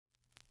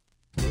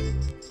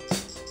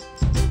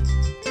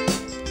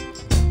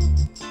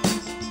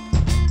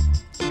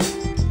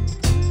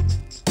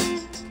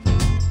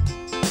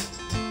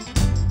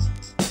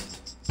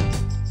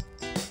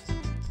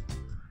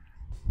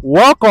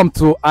Welcome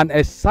to an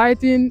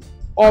exciting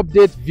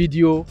update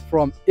video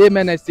from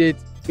Amen Estate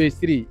Phase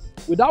 3.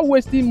 Without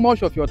wasting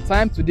much of your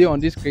time today on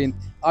this screen,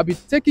 I'll be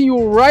taking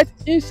you right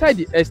inside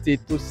the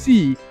estate to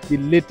see the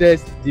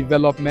latest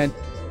development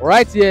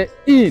right here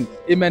in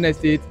Amen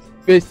Estate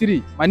Phase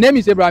 3. My name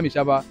is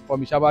Ichaba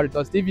from Ichaba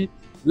Realtors TV.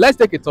 Let's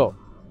take a tour.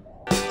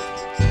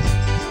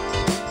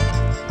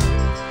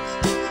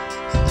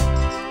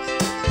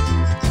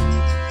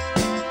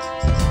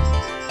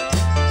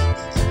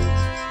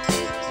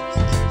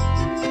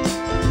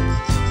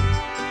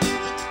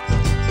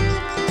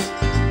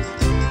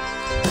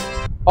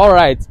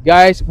 Alright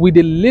guys, with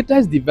the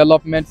latest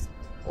developments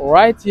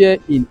right here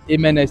in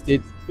Amen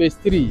Estate Phase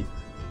 3,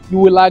 you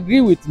will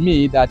agree with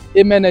me that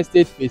Amen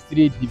Estate Phase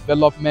 3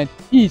 development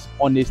is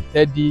on a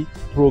steady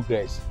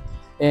progress.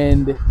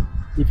 And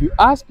if you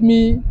ask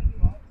me,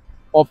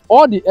 of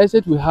all the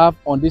assets we have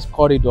on this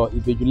corridor,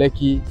 ibeju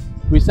Lekki,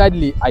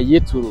 precisely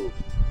Ayetoro,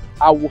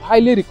 I would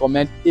highly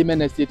recommend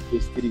Amen Estate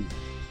Phase 3.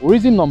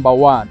 Reason number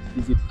one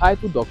is the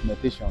title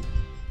documentation.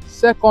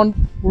 Second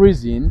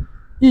reason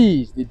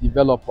is the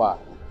developer.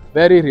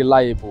 Very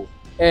reliable.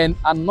 And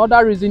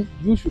another reason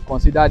you should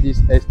consider this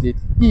estate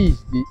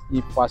is the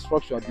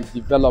infrastructure, the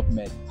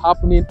development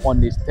happening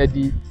on a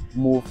steady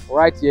move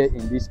right here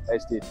in this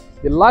estate.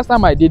 The last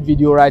time I did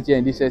video right here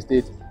in this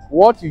estate,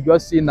 what you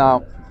just see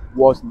now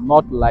was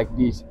not like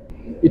this.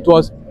 It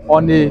was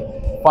on a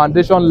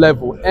foundation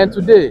level, and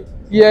today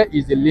here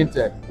is the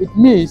lintel. It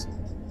means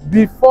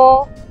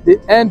before the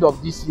end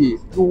of this year,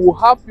 you will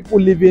have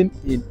people living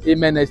in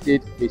Amen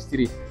Estate Phase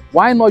 3.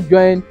 Why not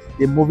join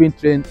the moving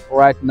train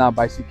right now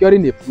by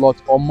securing a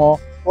plot or more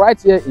right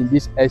here in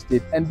this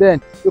estate, and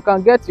then you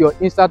can get your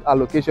instant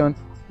allocation.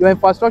 Your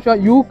infrastructure,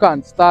 you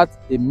can start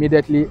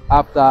immediately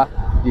after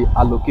the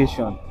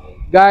allocation.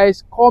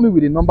 Guys, call me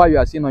with the number you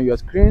are seeing on your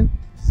screen,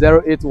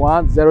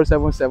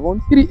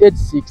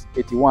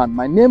 081-077-386-81.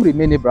 My name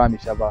remains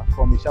Ichaba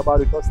from Ichaba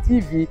Realtors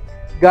TV.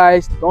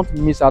 Guys, don't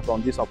miss out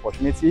on this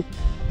opportunity.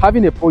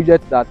 Having a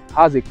project that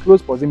has a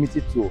close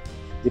proximity to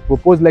the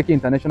proposed Lekki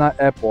International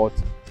Airport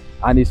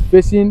and is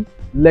facing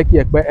Lekki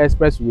Epe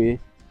Expressway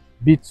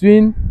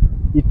between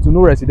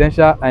Itunu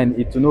Residential and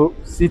Itunu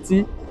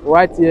City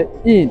right here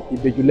in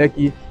Ibeju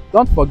Lekki.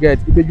 Don't forget,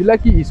 Ibeju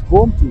Lekki is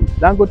home to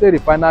Dangote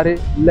Refinery,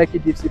 Lekki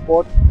Deep Sea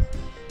Port,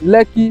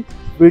 Lekki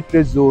Free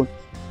Trade Zone,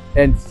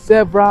 and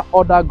several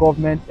other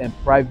government and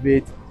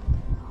private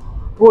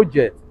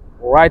projects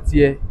right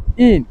here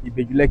in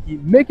Ibeju Lekki,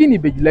 making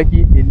Ibeju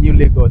Lekki a new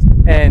Lagos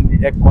and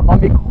the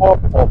economic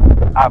hub of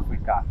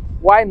Africa.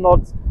 Why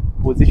not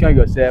position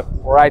yourself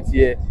right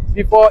here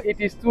before it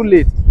is too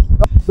late?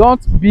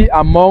 Don't be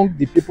among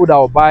the people that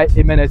will buy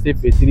Amen Estate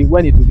Phase 3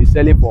 when it will be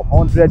selling for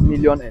 100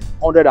 million and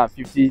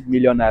 150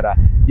 million naira.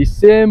 The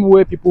same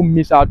way people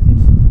miss out in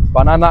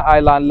Banana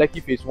Island,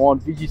 Lekki Phase 1,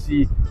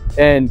 VGC,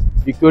 and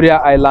Victoria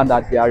Island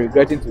that they are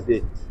regretting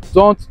today.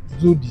 Don't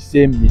do the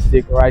same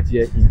mistake right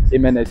here in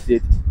Amen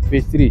Estate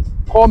Phase 3.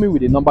 Call me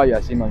with the number you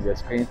are seeing on your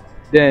screen.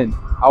 Then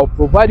I'll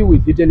provide you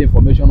with detailed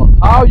information on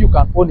how you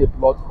can own a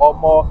plot or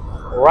more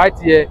right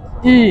here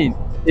in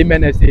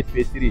Amen Estate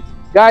Phase 3.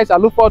 Guys, I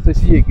look forward to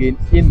see you again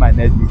in my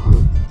next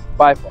video.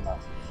 Bye for now.